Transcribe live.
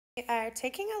Are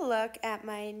taking a look at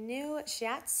my new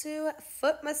Shiatsu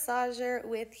foot massager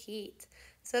with heat.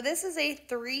 So this is a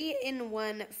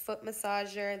 3-in-1 foot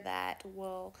massager that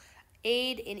will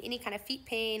aid in any kind of feet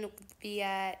pain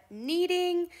via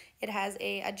kneading. It has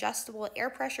a adjustable air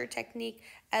pressure technique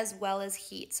as well as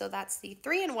heat. So that's the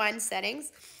 3-in-1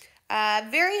 settings.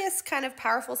 Various kind of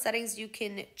powerful settings you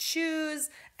can choose,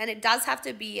 and it does have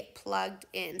to be plugged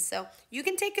in. So you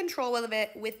can take control of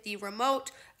it with the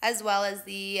remote as well as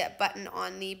the button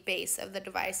on the base of the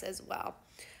device as well.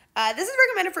 This is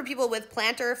recommended for people with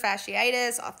plantar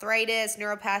fasciitis, arthritis,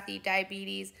 neuropathy,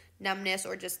 diabetes, numbness,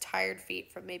 or just tired feet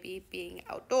from maybe being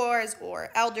outdoors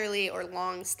or elderly or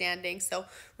long standing. So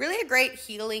really a great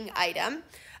healing item.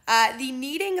 The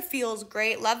kneading feels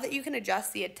great. Love that you can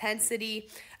adjust the intensity.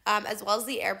 As well as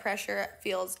the air pressure.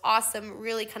 Feels awesome,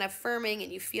 really kind of firming,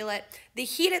 and you feel it. The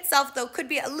heat itself, though, could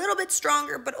be a little bit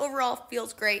stronger, but overall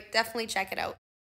feels great. Definitely check it out.